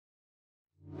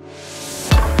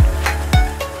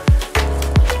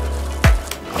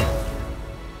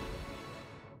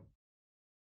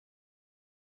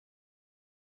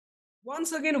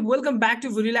Once again, welcome back to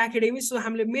Vurila Academy. So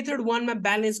हामीले method 1 मा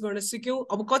balance गर्न सिक्यौं.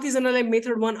 अब कति जनालाई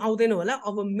मेथड 1 आउँदैन होला,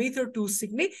 अब मेथड 2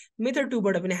 सिक्ने. मेथड 2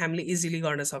 बाट पनि हामीले इजिली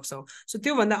गर्न सक्छौं. सो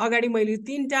त्यो भन्दा अगाडि मैले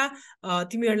तीनटा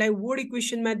तिमीहरुलाई वर्ड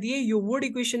इक्वेशनमा दिए. यो वर्ड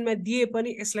इक्वेशनमा दिए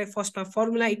पनि यसलाई फर्स्टमा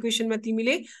फर्मुला इक्वेशनमा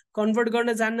तिमीले कन्भर्ट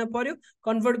गर्न जान्न पर्यो.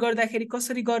 कन्भर्ट गर्दाखेरि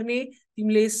कसरी गर्ने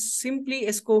तिमीले सिम्पली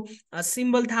यसको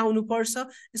सिम्बल थाहा हुनु पर्छ.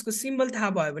 यसको सिम्बल थाहा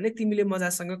भयो भने तिमीले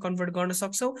मजासँग कन्भर्ट गर्न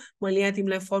सक्छौ. मैले यहाँ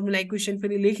तिमीलाई फर्मुला इक्वेशन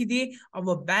पनि लेखिदिए. अब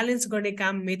ब्यालेन्स गर्ने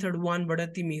काम मेथड 1 बाट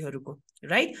तिमीहरुको,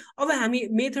 राइट? अब हामी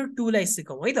मेथड 2 लाई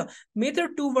सिकौं है त.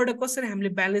 मेथड 2 बाट कसरी हामीले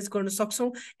ब्यालेन्स गर्न सक्छौं?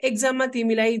 एक्जाममा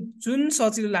तिमीलाई जुन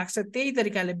सजिलो लाग्छ त्यही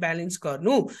तरिकाले ब्यालेन्स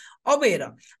गर्नु. अब हेर,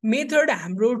 मेथड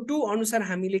हाम्रो 2 अनुसार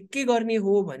हामीले के गर्ने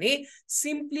हो भने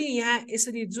सिम्पली यहाँ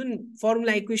यसरी जुन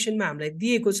फर्मुला इक्वेशनमा हामीलाई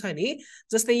दिएको छ नि,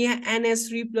 जस्तै यहाँ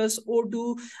NH3 +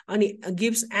 O2 अनि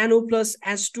गिव्स NO +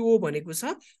 H2O भनेको छ.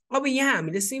 अब यहाँ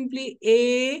हामीले सिम्पली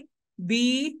A B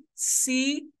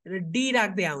C र D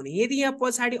राख्दै आउने. यदि यहाँ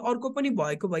पछाडी अर्को पनि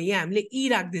भएको भए यहाँ हामीले E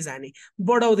राख्दै जाने,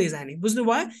 बढाउँदै जाने. बुझ्नु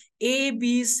भयो? A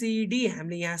B C D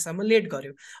हामीले यहाँसम्म लेट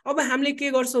गर्यो. अब हामीले के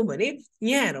गर्छौं भने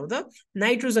यहाँ हेरौं त,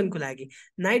 नाइट्रोजनको लागि.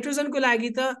 नाइट्रोजनको लागि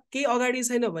त केही अगाडि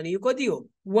छैन भने यो कति हो?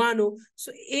 1 हो.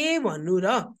 सो A भन्नु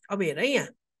र अब हेर है, यहाँ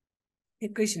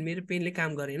एकैछिन मेरो पेनले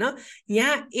काम गरेन.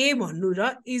 यहाँ A भन्नु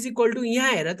र इज इक्वल टु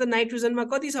यहाँ हेर त, नाइट्रोजनमा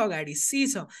कति छ अगाडि? C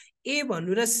छ. A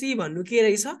भन्नु र C भन्नु के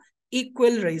रहेछ?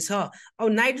 इक्वल रहेछ. अब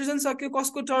नाइट्रोजन सक्यो,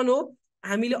 कसको टर्न हो?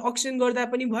 हामीले अक्सिजन गर्दा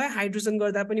पनि भयो, हाइड्रोजन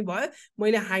गर्दा पनि भयो.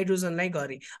 मैले हाइड्रोजनलाई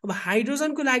गरे. अब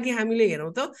हाइड्रोजनको लागि हामीले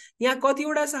हेरौं त, यहाँ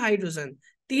कतिवटा छ हाइड्रोजन?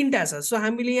 3टा छ. सो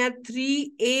हामीले यहाँ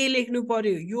 3A लेख्नु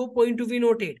पर्यो. यो पोइन्ट टु बी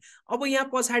नोटेड. अब यहाँ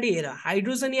पछाडी हेर,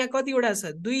 हाइड्रोजन यहाँ कतिवटा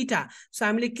छ? 2टा. सो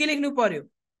हामीले के लेख्नु पर्यो?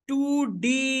 2D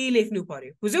लेख्नु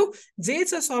पर्यो. बुझ्यौ? जे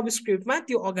छ सबस्क्रिप्टमा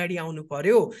त्यो अगाडि आउनु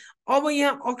पर्यो. अब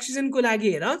यहाँ अक्सिजनको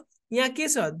लागि हेर, यहाँ के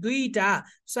छ? 2टा.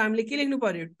 सो हामीले के लेख्नु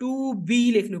पर्यो? 2B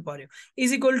लेख्नु पर्यो.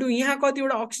 इज इक्वल टु यहाँ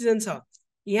कतिवटा अक्सिजन छ?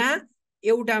 यहाँ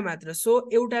एउटा मात्र. सो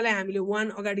एउटालाई हामीले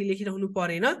 1 अगाडि लेखिरहनु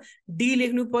परेन, D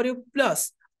लेख्नु पर्यो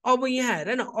प्लस. अब यहाँ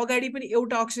हेर न, अगाडि पनि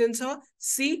एउटा अक्सिजन छ,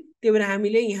 C, त्यही भएर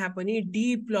हामीले यहाँ पनि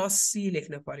D + C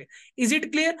लेख्न पर्यो. Is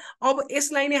it clear? अब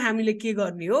यसलाई नै हामीले के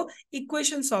गर्ने हो?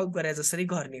 इक्वेशन सल्भ गरे जसरी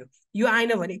गर्ने हो. यो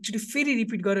आएन भने एकचोटी फेरि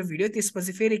रिपिट गरेर भिडियो,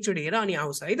 त्यसपछि फेरि एकचोटी हेर अनि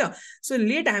आउँछ है त. सो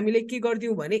लेट हामीले के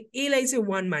गर्दियौ भने A लाई चाहिँ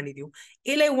 1 मानिदियौ.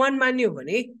 A लाई 1 मान्यो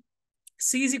भने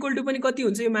C इज इक्वल टु पनि कति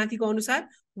हुन्छ? यो माथिको अनुसार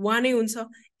 1 नै हुन्छ.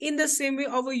 इन द सेम वे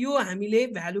अब यो हामीले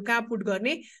भ्यालु कहाँ पुट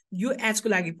गर्ने? यो H को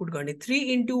लागि पुट गर्ने.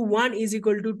 3 × 1 इज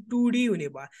इक्वल टु 2D हुने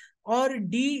भयो. और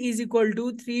D इज इक्वल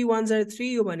टु 3 1 0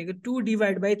 3, यो भनेको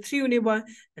 2/3 हुने भयो,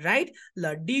 राइट?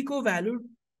 ल, D को भ्यालु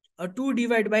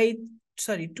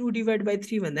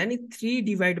 2/3 भन्दा नि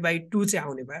 3/2 चाहिँ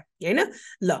आउने भयो, हैन?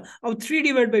 ल, अब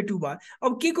 3/2 भयो.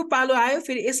 अब के को पालो आयो?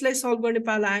 फेरि यसलाई सल्भ गर्ने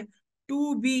पालो आयो.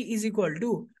 2B is equal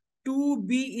to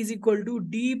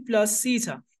D + C छ.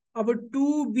 अब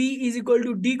 2B is equal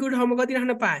to D को ठाउँमा कति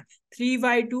राख्न पाए?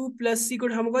 3/2 + C को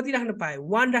ठाउँमा कति राख्न पाए?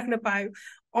 1 राख्न पायो.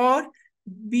 और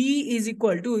B इज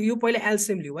इक्वल टु, यो पहिला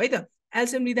एलसिएम लिऊ है त.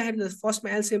 एलसिएम लिँदाखेरि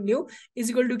फर्स्टमा एलसिएम लिऊ. इज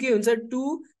इक्वल टु के हुन्छ?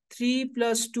 2 3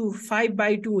 + 2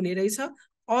 5/2 हुने रहेछ.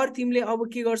 और तिमीले अब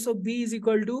के गर्छौ? B इज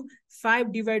इक्वल टु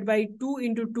 5/2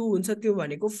 × 2 हुन्छ, त्यो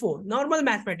भनेको 4. नर्मल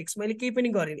म्याथमेटिक्स, मैले केही पनि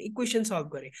गरेन, इक्वेसन सल्भ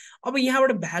गरे. अब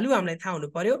यहाँबाट भ्यालु हामीलाई थाहा हुनु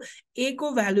पर्यो. A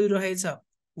को भ्यालु रहेछ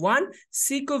 1,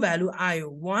 C को भ्यालु आयो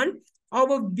 1. अब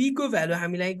B को भ्यालु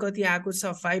हामीलाई कति आएको छ?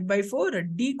 5/4 र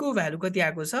D को भ्यालु कति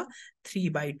आएको छ?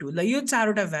 3/2. ल, यो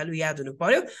चारवटा भ्यालु याद हुनु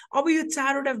पर्यो. अब यो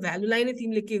चारवटा भ्यालुलाई नै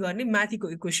तिमीले के गर्ने? माथिको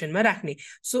इक्वेशनमा राख्ने.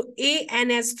 सो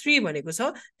ANH3 भनेको छ,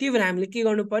 त्यो भएर हामीले के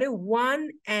गर्नु पर्यो?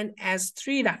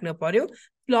 1NH3 राख्न पर्यो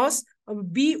प्लस.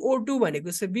 अब BO2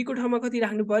 भनेको छ, B को ठाउँमा कति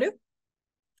राख्नु पर्यो?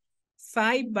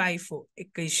 5/4.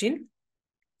 एकैछिन,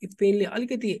 यो पेनले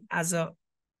अलिकति आज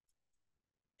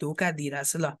धोका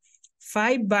दिइराछ. ल,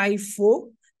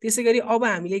 5/4. त्यसैगरी अब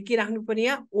हामीले के राख्नु पर्यो?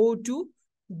 यहाँ O2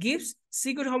 गिव्स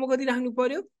C को ठाउँमा कति राख्नु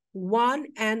पर्यो?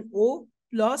 1NO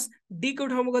प्लस D को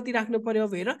ठाउँमा कति राख्नु पर्यो?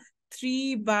 अब हेर,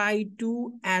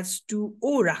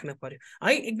 3/2H2O राख्न पर्यो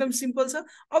है. एकदम सिम्पल छ.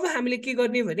 अब हामीले के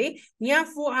गर्ने भने यहाँ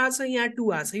 4 आछ, यहाँ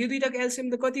 2 आछ. यो दुईटाको एलसिएम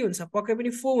त कति हुन्छ? पक्कै पनि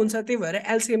 4 हुन्छ. त्यही भएर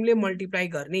एलसिएमले मल्टिप्लाई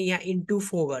गर्ने, यहाँ इन्टु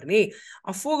 4 गर्ने.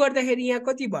 अब 4 गर्दाखेरि यहाँ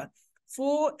कति भयो?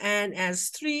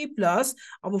 4NH3 plus.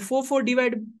 अब 4 4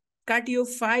 डिभाइड काटियो,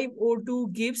 5O2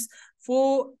 गिव्स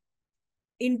 4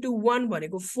 into 1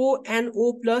 भनेको 4NO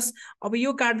प्लस अब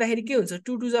यो काट्दाखेरि के हुन्छ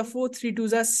 2 2 जा 4 3 2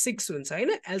 जा 6 हुन्छ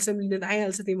हैन एल्सियम लिन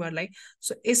आइहाल्छ तिमीहरुलाई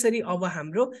सो यसरी अब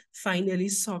हाम्रो फाइनली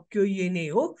सक्यो यो नै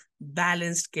हो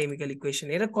ब्यालेन्स्ड केमिकल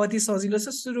इक्वेसन हेर कति सजिलो छ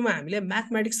सुरुमा हामीले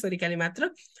म्याथमेटिक्स तरिकाले मात्र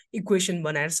इक्वेसन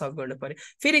बनाएर सल्भ गर्न पर्यो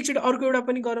फेरि एकचोटी अर्को एउटा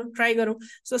पनि गरौँ ट्राई गरौँ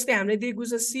जस्तै हामीले दिएको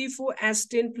छ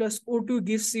C4H10 + O2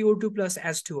 gives CO2 +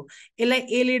 H2 हो यसलाई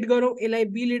A लेट गरौँ यसलाई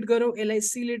B लेट गरौँ यसलाई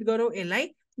C लेट गरौँ यसलाई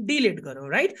D लेट गरौँ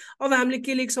राइट अब हामीले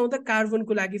के लेख्छौं त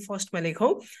कार्बनको लागि फर्स्टमा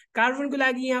लेखौं कार्बनको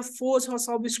लागि यहाँ 4 छ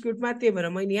सबस्क्रिप्टमा त्यही भएर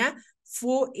मैले यहाँ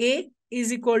 4A =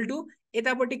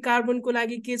 यतापट्टि कार्बनको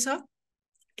लागि के छ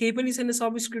केही पनि छैन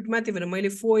सबस्क्रिप्टमा त्यही भएर मैले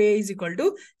 4A =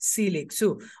 C लेख्छु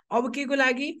अब के को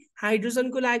लागि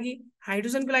हाइड्रोजनको लागि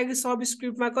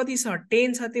सबस्क्रिप्टमा कति छ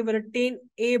 10 छ त्यही भएर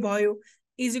 10A भयो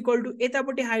 =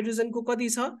 यतापट्टि हाइड्रोजनको कति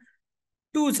छ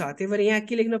 2 छ त्यही भएर यहाँ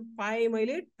के लेख्न पाए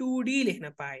मैले 2D लेख्न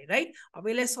पाए राइट अब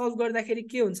यसलाई सल्भ गर्दाखेरि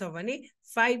के हुन्छ भने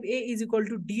 5A =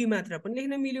 D मात्र पनि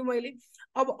लेख्न मिल्यो मैले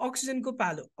अब अक्सिजनको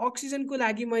पालो अक्सिजनको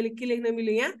लागि मैले के लेख्न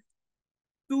मिल्यो यहाँ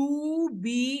 2B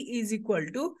 =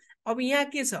 अब यहाँ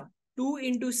के छ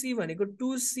 2 * C भनेको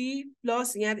 2C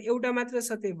प्लस यहाँ एउटा मात्र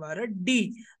छ त्यही भएर D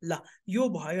ल यो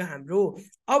भयो हाम्रो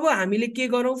अब हामीले के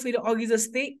गरौँ फेरि अघि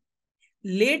जस्तै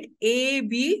लेट A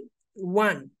be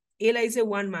 1 एलाई चाहिँ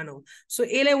 1 मानौ सो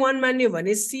एलाई 1 मान्ने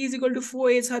भने C =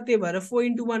 4A छ त्यही भएर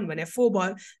 4 * 1 भने 4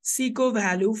 भयो C को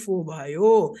भ्यालु 4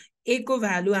 भयो A को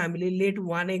भ्यालु हामीले लेट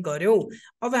 1 नै गर्यौ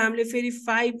अब हामीले फेरि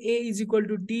 5A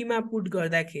 = D मा पुट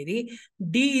गर्दाखेरि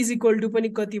D = पनि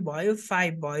कति भयो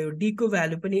 5 भयो D को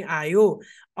भ्यालु पनि आयो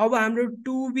अब हाम्रो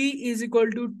 2B =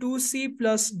 2C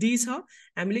 + D छ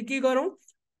हामीले के गरौँ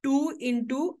 2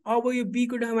 * अब यो B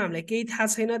को ठाउँमा हामीलाई केही थाहा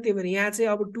छैन त्यही भएर यहाँ चाहिँ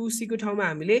अब 2C को ठाउँमा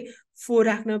हामीले 4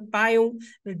 राख्न पायौं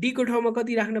र D को ठाउँमा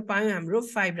कति राख्न पायौं हाम्रो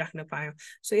 5 राख्न पायौं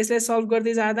सो यसलाई सल्भ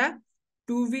गर्दै जाँदा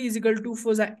 2B =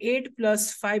 4 जा 8 +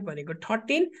 5 भनेको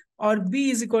 13 और B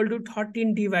 =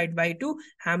 13 / 2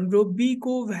 हाम्रो B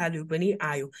को भ्यालु पनि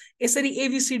आयो यसरी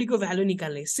ABCD को भ्यालु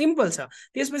निकाल्ने सिम्पल छ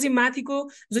त्यसपछि माथिको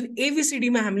जुन ABCD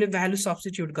मा हामीले भ्यालु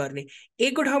सब्स्टिट्युट गर्ने A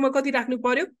को ठाउँमा कति राख्नु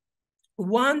पर्यो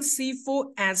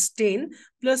 1C4H10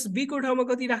 + B को ठाउँमा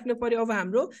कति राख्न पर्यो अब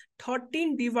हाम्रो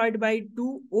 13 /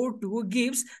 2 O2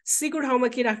 gives C को ठाउँमा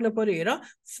के राख्न पर्यो हेर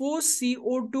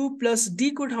 4CO2 + D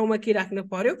को ठाउँमा के राख्न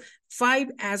पर्यो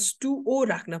 5H2O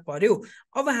राख्न पर्यो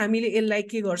अब हामीले यसलाई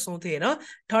के गर्छौं त हेर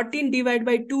 13 /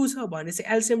 2 छ भने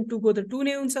चाहिँ एल्सियम 2 को त 2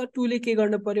 नै हुन्छ 2 ले के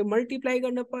गर्न पर्यो मल्टिप्लाई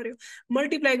गर्न पर्यो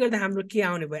मल्टिप्लाई गर्दा हाम्रो के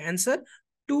आउने भयो आन्सर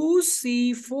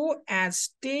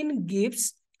 2C4H10 gives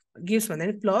भन्दा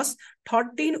नि प्लस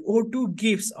 13 O2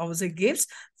 gives अब चाहिँ gives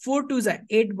 4 2 जा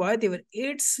 8 भयो त्यही भएर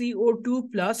 8CO2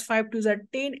 + 5 2 जा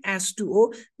 10 H2O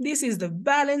this is the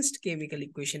balanced chemical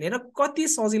equation हेर कति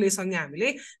सजिलैसँग हामीले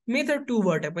मेथड 2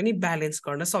 बाट पनि ब्यालेन्स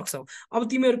गर्न सक्छौं अब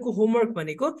तिमीहरुको होमवर्क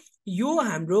भनेको यो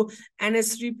हाम्रो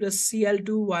NH3 + Cl2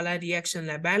 वाला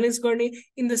रिएक्सनलाई ब्यालेन्स गर्ने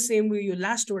इन द सेम वे यो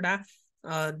लास्ट वटा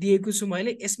दिएको छु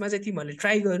मैले यसमा चाहिँ तिमीहरुले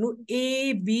ट्राई गर्नु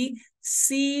A B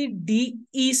C D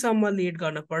E सम्म लेट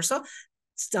गर्न पर्छ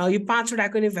यो 5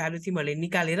 वटाको नै भ्यालु तिमीहरुले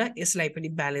निकालेर यसलाई पनि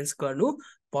ब्यालेन्स गर्नु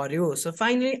पर्यो सो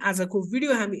फाइनली आजको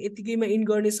भिडियो हामी यतिकैमा इन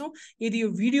गर्ने छौं यदि यो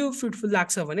भिडियो फ्रुटफुल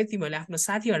लाग्छ भने तिमीहरुले आफ्नो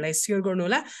साथीहरुलाई शेयर गर्नु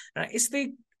होला र यस्तै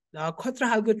खतरा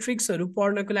हालको ट्रिक्सहरु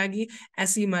पढ्नको लागि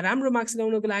एसई मा राम्रो मार्क्स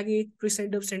ल्याउनको लागि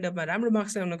प्रिसेन्टअपमा राम्रो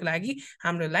मार्क्स ल्याउनको लागि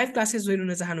हाम्रो लाइभ क्लासेस जोइन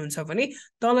हुन चाहनुहुन्छ भने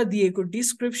तल दिएको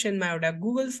डिस्क्रिप्सनमा एउटा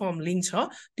गुगल फर्म लिंक छ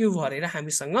त्यो भरेर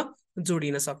हामीसँग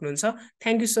जोडिन सक्नुहुन्छ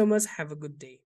thank you so much have a good day